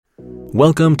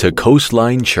Welcome to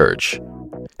Coastline Church,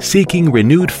 seeking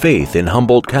renewed faith in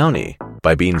Humboldt County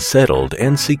by being settled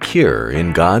and secure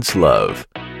in God's love.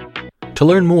 To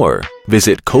learn more,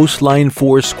 visit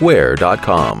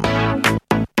coastlinefoursquare.com.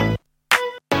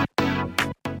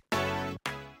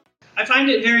 I find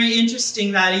it very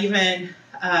interesting that even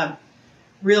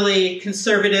really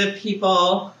conservative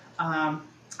people,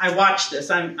 I watch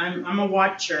this. I'm a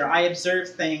watcher. I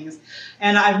observe things.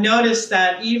 And I've noticed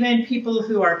that even people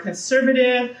who are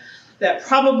conservative that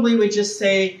probably would just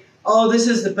say, oh, this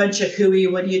is a bunch of hooey.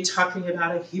 What are you talking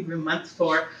about a Hebrew month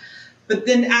for? But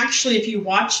then actually, if you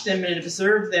watch them and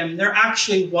observe them, they're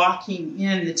actually walking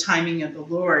in the timing of the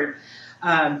Lord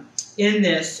in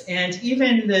this. And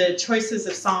even the choices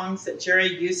of songs that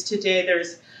Jerry used today,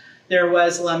 there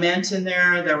was lament in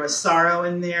there was sorrow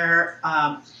in there.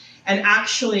 And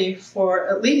actually, for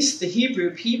at least the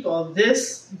Hebrew people,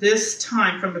 this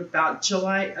time from about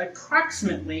July,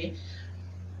 approximately,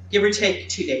 give or take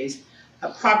 2 days,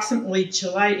 approximately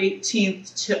July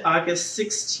 18th to August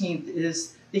 16th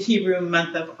is the Hebrew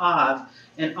month of Av,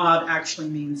 and Av actually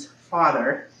means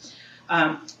father.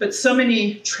 But so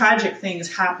many tragic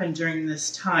things happened during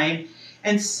this time,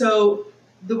 and so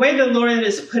the way the Lord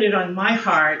has put it on my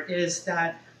heart is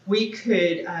that we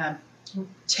could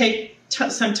take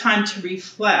some time to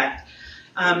reflect.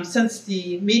 Since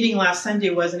the meeting last Sunday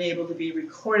wasn't able to be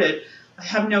recorded, I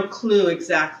have no clue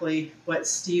exactly what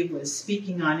Steve was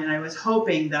speaking on, and I was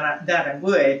hoping that I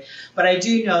would. But I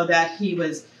do know that he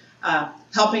was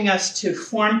helping us to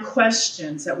form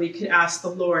questions that we could ask the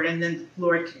Lord, and then the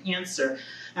Lord could answer.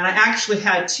 And I actually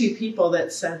had two people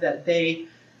that said that they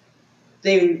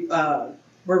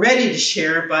were ready to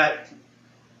share, but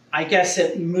I guess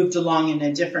it moved along in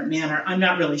a different manner. I'm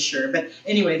not really sure. But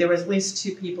anyway, there was at least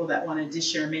two people that wanted to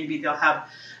share. Maybe they'll have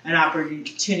an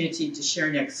opportunity to share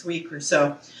next week or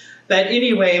so. But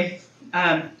anyway,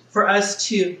 for us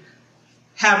to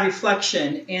have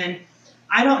reflection. And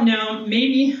I don't know,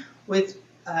 maybe with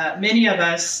many of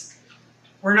us,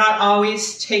 we're not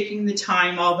always taking the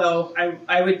time, although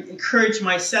I would encourage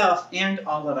myself and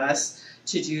all of us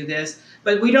to do this.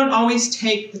 But we don't always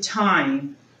take the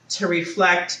time to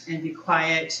reflect and be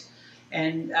quiet.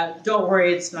 And don't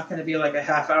worry, it's not going to be like a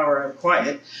half hour of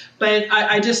quiet. But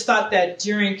I just thought that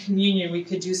during communion we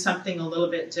could do something a little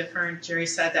bit different. Jerry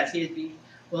said that he'd be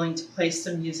willing to play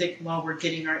some music while we're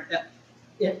getting our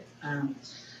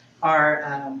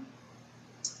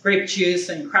grape juice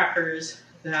and crackers,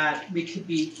 that we could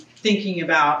be thinking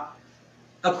about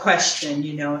a question,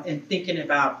 and thinking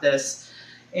about this.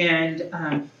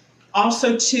 And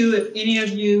also, too, if any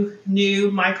of you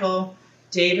knew Michael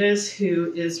Davis,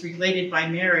 who is related by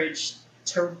marriage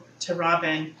to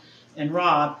Robin and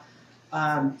Rob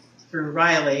through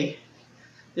Riley,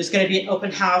 there's going to be an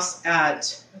open house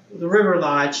at the River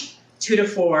Lodge, 2 to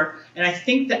 4. And I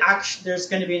think there's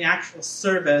going to be an actual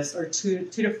service, or 2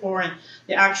 to 4, and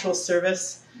the actual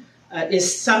service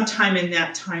is sometime in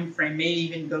that time frame, may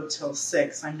even go till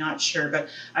 6. I'm not sure, but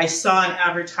I saw an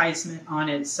advertisement on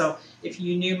it. So if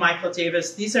you knew Michael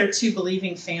Davis, these are two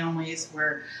believing families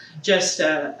where just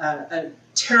a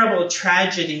terrible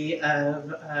tragedy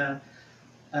of a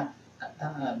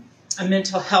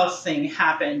mental health thing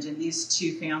happened, and these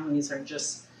two families are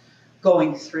just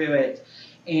going through it.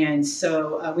 And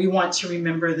so we want to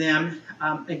remember them.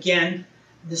 Again,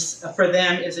 this for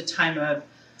them is a time of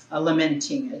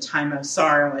lamenting, a time of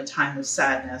sorrow, a time of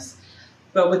sadness.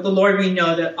 But with the Lord, we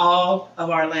know that all of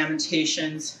our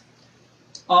lamentations,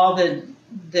 all the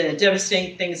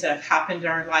devastating things that have happened in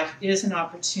our life is an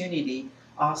opportunity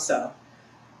also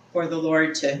for the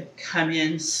Lord to come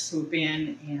in, swoop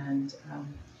in, and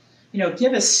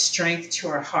give us strength to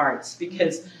our hearts,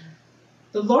 because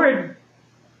the Lord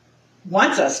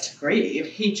wants us to grieve.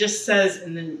 He just says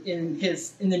in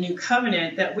the new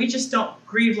covenant that we just don't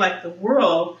grieve like the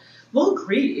world. We'll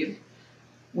grieve.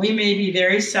 We may be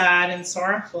very sad and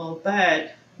sorrowful,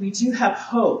 but we do have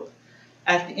hope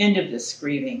at the end of this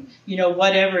grieving.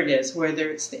 Whatever it is,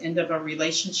 whether it's the end of a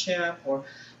relationship or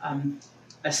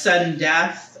a sudden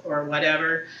death or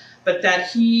whatever, but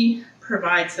that He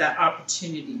provides that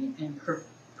opportunity and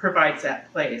provides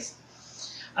that place.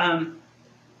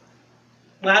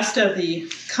 Last of the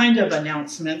kind of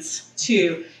announcements,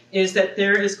 too, is that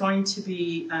there is going to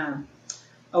be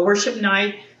a worship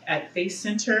night at Faith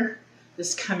Center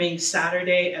this coming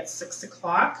Saturday at 6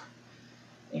 o'clock.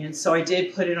 And so I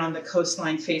did put it on the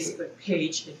Coastline Facebook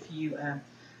page if you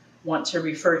want to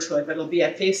refer to it. But it'll be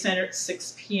at Faith Center at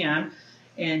 6 p.m.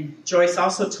 And Joyce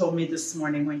also told me this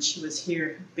morning when she was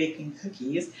here baking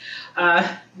cookies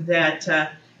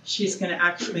that she's going to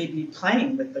actually be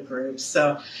playing with the group.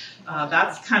 So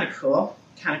that's kind of cool.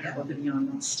 kind of cool to be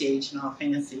on stage and all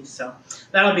fancy. So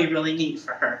that'll be really neat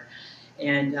for her.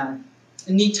 And a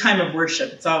neat time of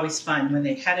worship. It's always fun. When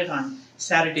they had it on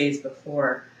Saturdays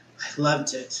before, I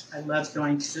loved it. I loved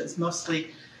going because it's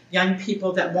mostly young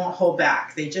people that won't hold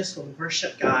back. They just will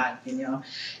worship God,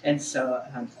 And so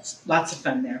lots of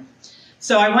fun there.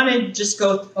 So I want to just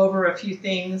go over a few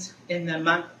things in the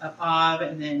month of Av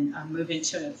and then move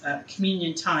into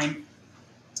communion time.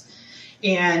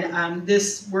 And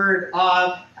this word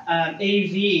Av,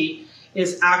 A-V,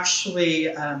 is actually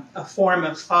a form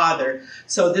of Father.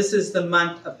 So this is the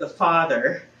month of the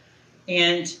Father.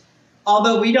 And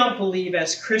although we don't believe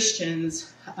as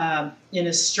Christians in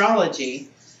astrology,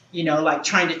 like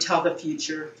trying to tell the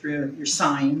future through your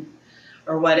sign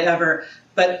or whatever,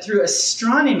 but through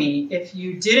astronomy, if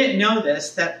you didn't know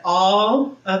this, that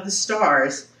all of the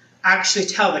stars actually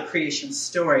tell the creation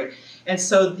story. And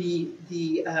so the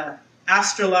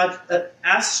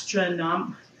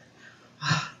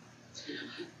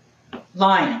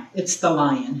lion. It's the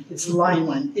lion. It's the lion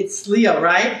one. It's Leo,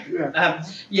 right?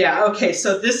 Yeah. Okay.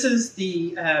 So this is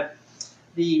the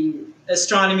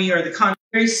astronomy or the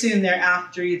very soon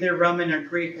thereafter, either Roman or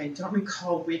Greek. I don't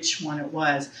recall which one it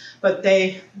was, but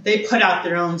they put out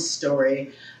their own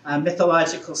story,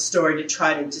 mythological story, to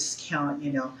try to discount,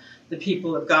 the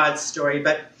people of God's story.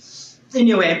 But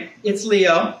anyway, it's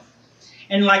Leo.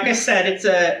 And like I said,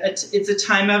 it's a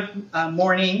time of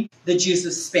mourning. The Jews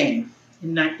of Spain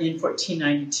in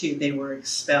 1492, they were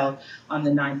expelled on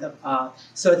the 9th of Av.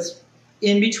 So it's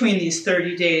in between these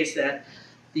 30 days that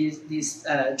these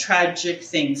tragic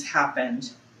things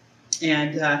happened.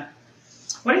 And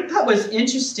what I thought was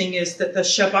interesting is that the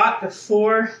Shabbat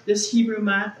before this Hebrew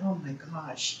month, oh my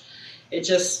gosh, it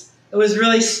was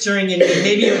really stirring in me.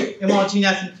 Maybe it won't do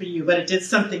nothing for you, but it did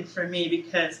something for me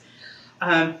because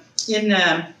in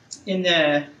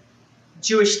the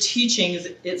Jewish teachings,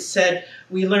 it said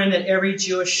we learn that every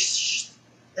Jewish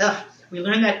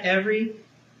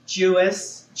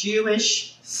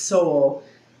soul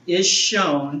is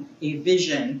shown a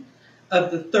vision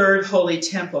of the third holy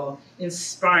temple,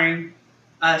 inspiring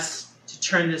us to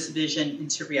turn this vision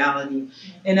into reality.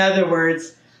 In other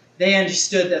words, they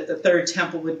understood that the third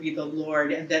temple would be the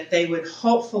Lord and that they would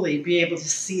hopefully be able to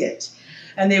see it.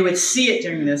 And they would see it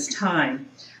during this time,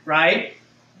 right?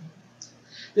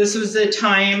 This was the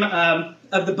time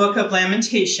of the book of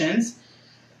Lamentations,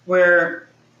 where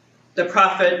the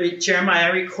prophet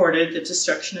Jeremiah recorded the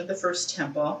destruction of the first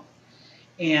temple.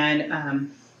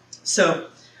 And so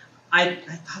I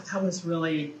thought that was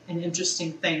really an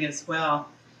interesting thing as well.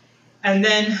 And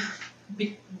then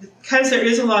because there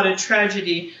is a lot of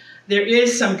tragedy, there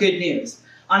is some good news.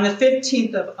 On the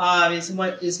 15th of Av is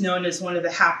what is known as one of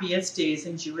the happiest days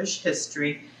in Jewish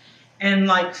history. And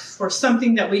like for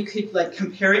something that we could like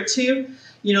compare it to,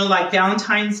 like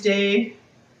Valentine's Day,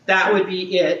 that would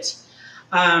be it.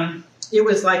 It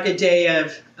was like a day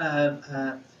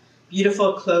of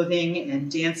beautiful clothing and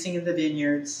dancing in the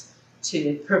vineyards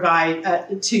to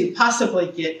provide, to possibly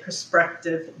get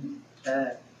prospective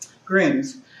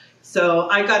grooms. So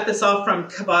I got this all from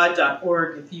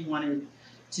kabod.org if you wanted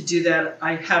to do that.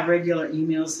 I have regular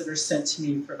emails that are sent to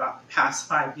me for about the past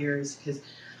 5 years because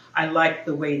I like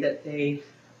the way that they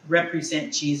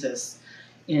represent Jesus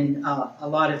in a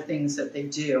lot of things that they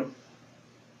do.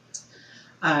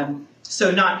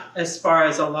 So not as far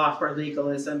as a law for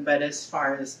legalism, but as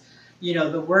far as,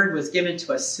 the word was given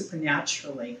to us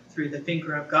supernaturally through the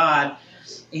finger of God.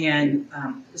 And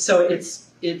so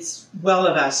it's well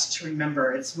of us to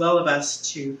remember. It's well of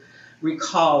us to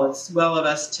recall. It's well of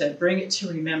us to bring it to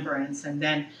remembrance and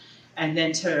then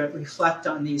to reflect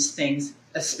on these things,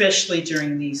 especially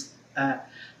during these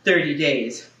 30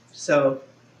 days. So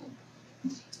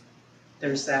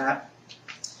there's that.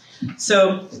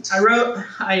 So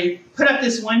I put up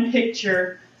this one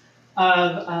picture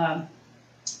of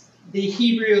the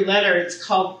Hebrew letter. It's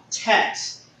called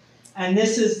Tet. And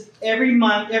this is every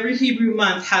Hebrew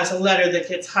month has a letter that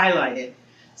gets highlighted.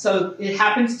 So it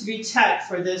happens to be Tet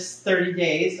for this 30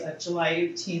 days of July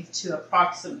 18th to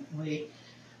approximately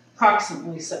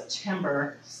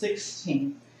September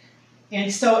 16th.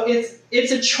 And so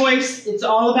it's a choice. It's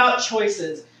all about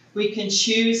choices. We can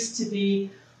choose to be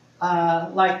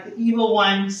like the evil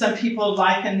one. Some people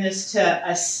liken this to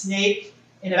a snake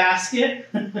in a basket.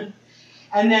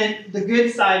 And then the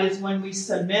good side is when we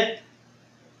submit,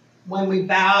 when we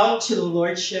bow to the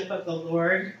lordship of the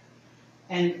Lord,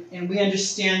 and we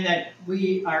understand that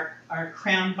we are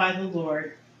crowned by the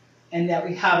Lord and that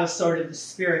we have a sword of the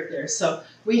Spirit there. So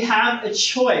we have a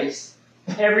choice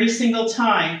every single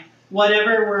time,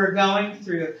 whatever we're going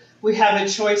through. We have a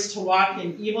choice to walk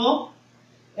in evil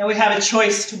and we have a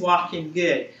choice to walk in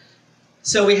good.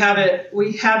 So we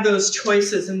have those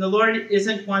choices, and the Lord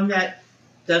isn't one that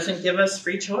doesn't give us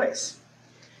free choice.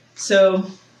 So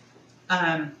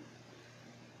the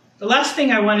last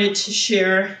thing I wanted to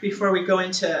share before we go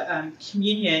into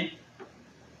communion,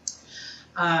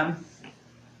 I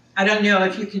don't know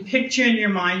if you can picture in your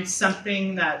mind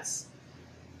something that's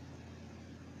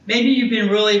maybe you've been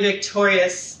really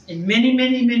victorious in many,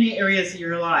 many, many areas of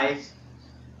your life,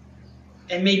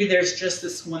 and maybe there's just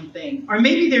this one thing. Or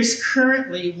maybe there's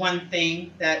currently one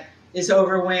thing that is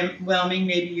overwhelming.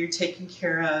 Maybe you're taking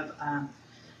care of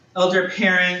elder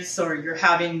parents, or you're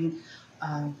having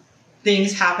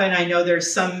things happen. I know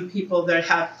there's some people that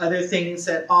have other things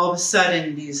that all of a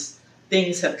sudden these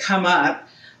things have come up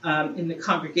in the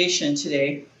congregation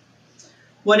today.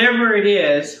 Whatever it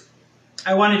is,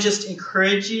 I want to just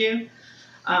encourage you.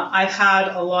 I've had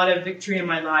a lot of victory in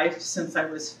my life since I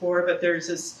was 4, but there's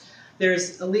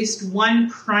at least one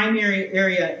primary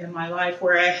area in my life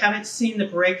where I haven't seen the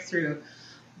breakthrough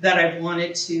that I've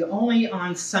wanted to, only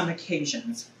on some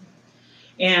occasions.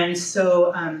 And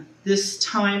so this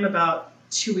time, about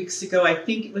 2 weeks ago, I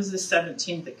think it was the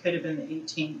 17th, it could have been the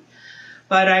 18th,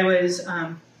 but I was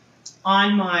on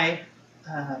my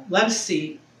love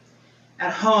seat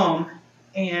at home,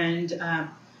 and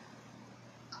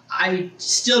I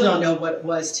still don't know what it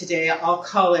was today. I'll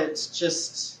call it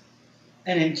just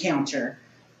an encounter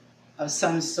of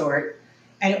some sort.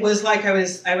 And it was like I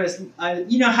was,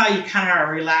 you know how you kind of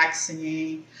are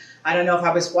relaxing. I don't know if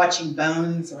I was watching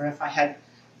Bones or if I had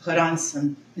put on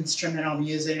some instrumental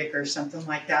music or something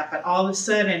like that. But all of a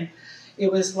sudden,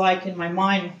 it was like in my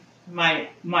mind, my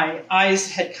eyes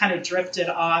had kind of drifted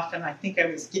off, and I think I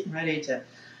was getting ready to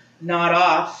nod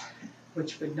off,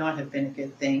 which would not have been a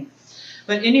good thing.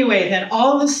 But anyway, then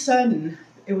all of a sudden,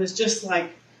 it was just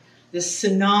like this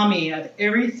tsunami of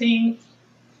everything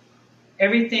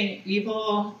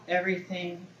evil,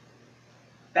 everything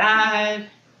bad,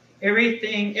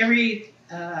 every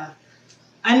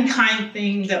unkind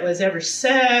thing that was ever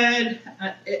said,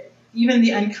 even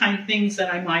the unkind things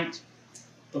that I might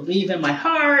believe in my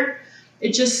heart,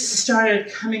 it just started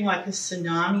coming like a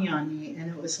tsunami on me, and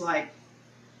it was like,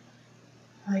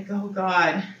 oh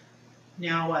God,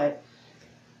 now what?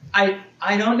 I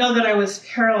don't know that I was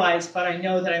paralyzed, but I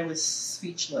know that I was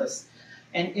speechless.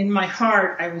 And in my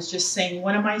heart, I was just saying,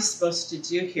 what am I supposed to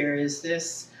do here? Is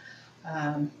this,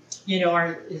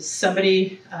 is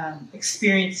somebody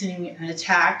experiencing an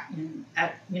attack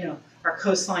at our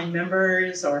Coastline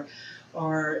members, or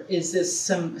is this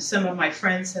some of my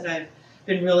friends that I've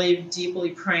been really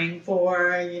deeply praying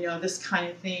for, this kind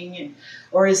of thing,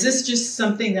 or is this just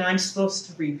something that I'm supposed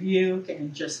to rebuke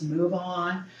and just move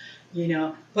on?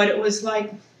 But it was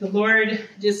like the Lord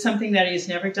did something that He's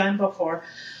never done before.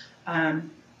 And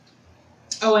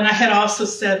I had also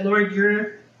said, Lord,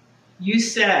 you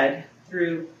said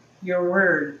through your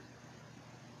word,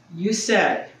 you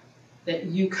said that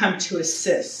you come to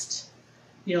assist,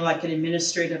 like an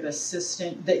administrative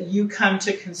assistant, that you come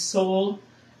to console,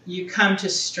 you come to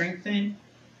strengthen.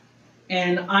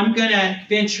 And I'm going to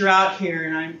venture out here,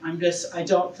 and I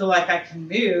don't feel like I can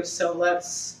move, so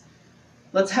let's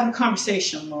have a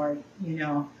conversation, Lord,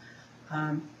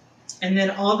 And then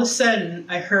all of a sudden,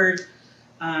 I heard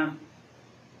Malachi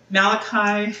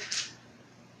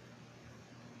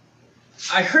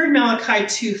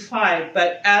 2:5,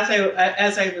 but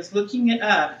as I was looking it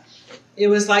up, it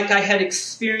was like I had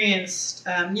experienced,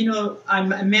 I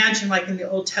imagine like in the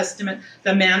Old Testament,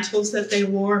 the mantles that they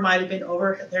wore might have been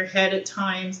over their head at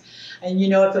times. And,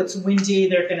 if it's windy,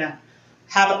 they're going to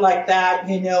have it like that,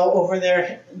 over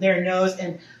their nose.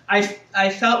 And I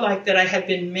felt like that I had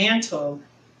been mantled.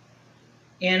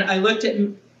 And I looked at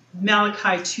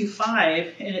Malachi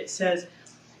 2:5, and it says,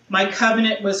 my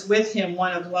covenant was with him,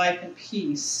 one of life and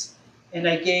peace, and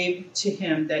I gave to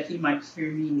him that he might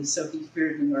fear me. So he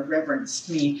feared me or reverenced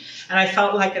me. And I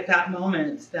felt like at that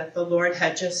moment that the Lord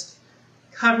had just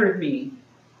covered me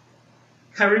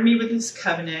with his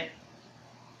covenant,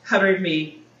 covered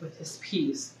me with his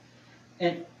peace.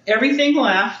 And everything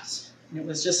left, and it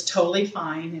was just totally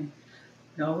fine. And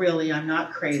no, really, I'm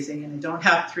not crazy, and I don't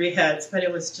have 3 heads, but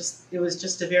it was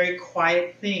just a very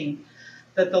quiet thing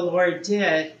that the Lord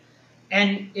did.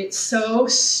 And it so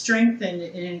strengthened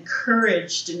and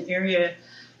encouraged an area,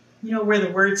 where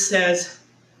the word says,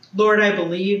 Lord, I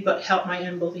believe, but help my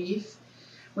unbelief.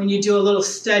 When you do a little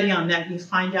study on that, you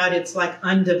find out it's like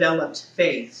undeveloped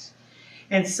faith.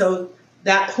 And so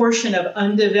that portion of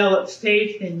undeveloped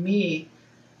faith in me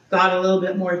got a little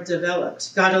bit more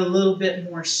developed, got a little bit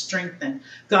more strengthened,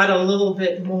 got a little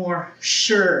bit more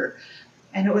sure.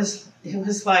 And it was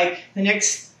like the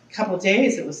next couple of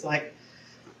days, it was like,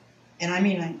 and I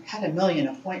mean, I had a million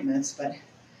appointments, but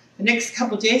the next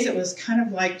couple of days, it was kind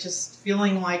of like just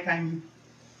feeling like I'm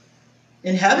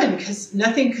in heaven because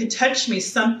nothing could touch me.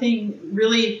 Something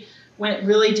really went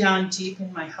really down deep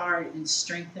in my heart and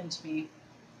strengthened me.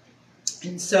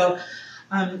 And so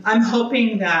I'm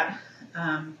hoping that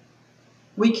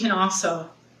we can also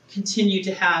continue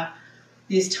to have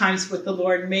these times with the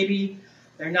Lord. Maybe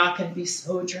they're not going to be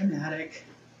so dramatic.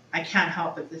 I can't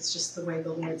help it. It's just the way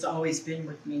the Lord's always been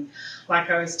with me. Like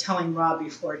I was telling Rob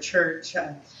before church,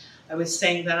 I was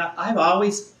saying that I've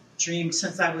always dreamed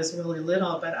since I was really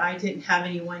little, but I didn't have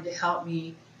anyone to help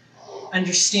me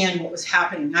understand what was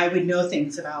happening. I would know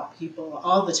things about people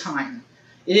all the time.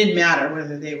 It didn't matter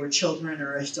whether they were children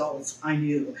or adults. I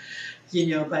knew,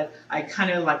 but I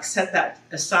kind of like set that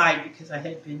aside because I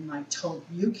had been like told,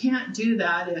 you can't do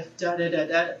that if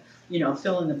da-da-da-da,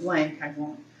 fill in the blank.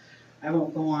 I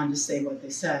won't go on to say what they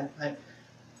said, but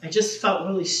I just felt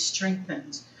really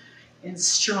strengthened and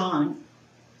strong.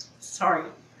 Sorry,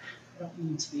 I don't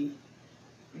mean to be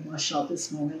emotional at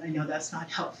this moment. I know that's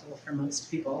not helpful for most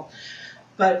people,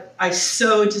 but I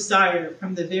so desire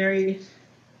from the very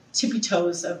tippy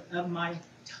toes of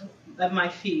my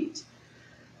feet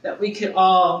that we could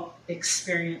all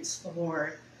experience the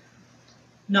Lord.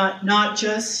 Not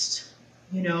just,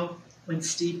 when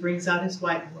Steve brings out his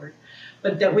whiteboard,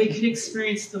 but that we could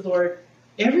experience the Lord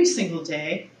every single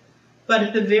day, but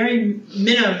at the very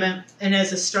minimum and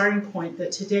as a starting point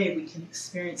that today we can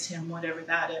experience him, whatever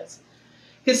that is.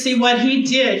 Because see, what he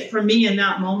did for me in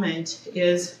that moment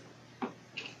is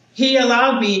he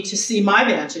allowed me to see my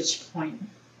vantage point.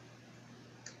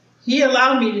 He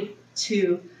allowed me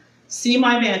to see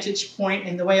my vantage point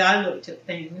and the way I looked at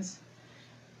things.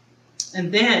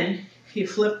 And then he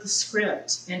flipped the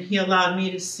script and he allowed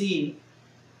me to see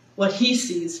what he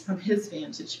sees from his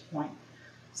vantage point.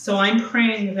 So I'm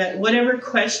praying that whatever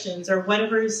questions or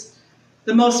whatever is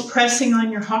the most pressing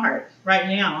on your heart right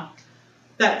now,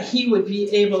 that he would be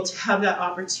able to have that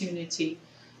opportunity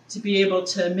to be able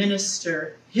to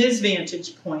minister his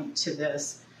vantage point to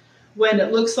this. When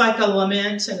it looks like a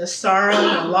lament and a sorrow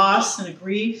and a loss and a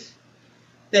grief,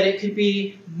 that it could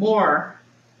be more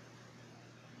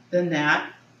than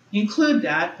that, include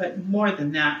that, but more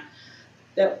than that,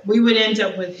 that we would end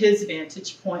up with his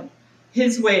vantage point,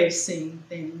 his way of seeing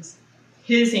things,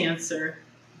 his answer,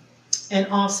 and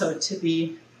also to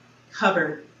be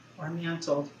covered or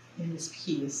mantled in his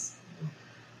peace.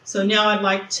 So now I'd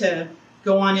like to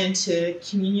go on into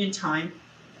communion time,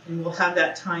 and we'll have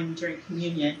that time during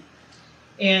communion.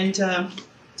 And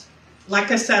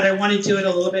like I said, I want to do it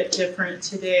a little bit different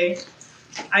today.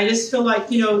 I just feel like,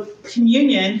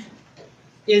 communion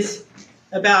is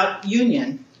about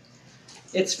union.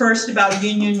 It's first about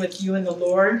union with you and the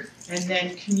Lord, and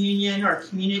then communion or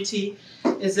community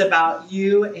is about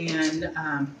you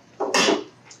and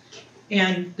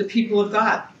the people of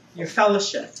God, your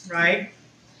fellowship, right?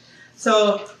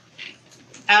 So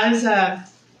as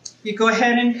you go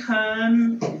ahead and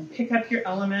come and pick up your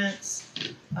elements,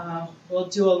 we'll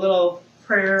do a little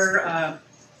prayer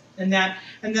and that,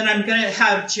 and then I'm going to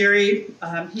have Jerry.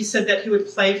 He said that he would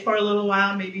play for a little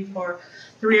while, maybe for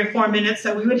 3 or 4 minutes,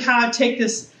 that we would take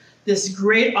this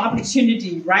great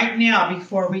opportunity right now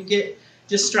before we get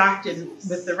distracted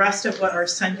with the rest of what our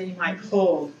Sunday might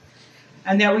hold.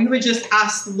 And that we would just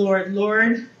ask the Lord,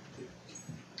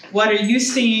 what are you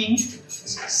seeing?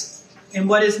 And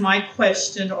what is my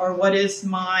question, or what is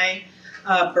my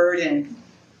burden?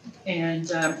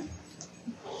 And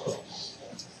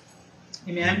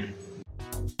amen.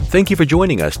 Thank you for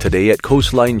joining us today at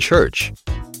Coastline Church.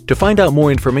 To find out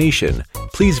more information,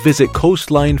 please visit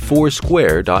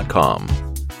coastlinefoursquare.com.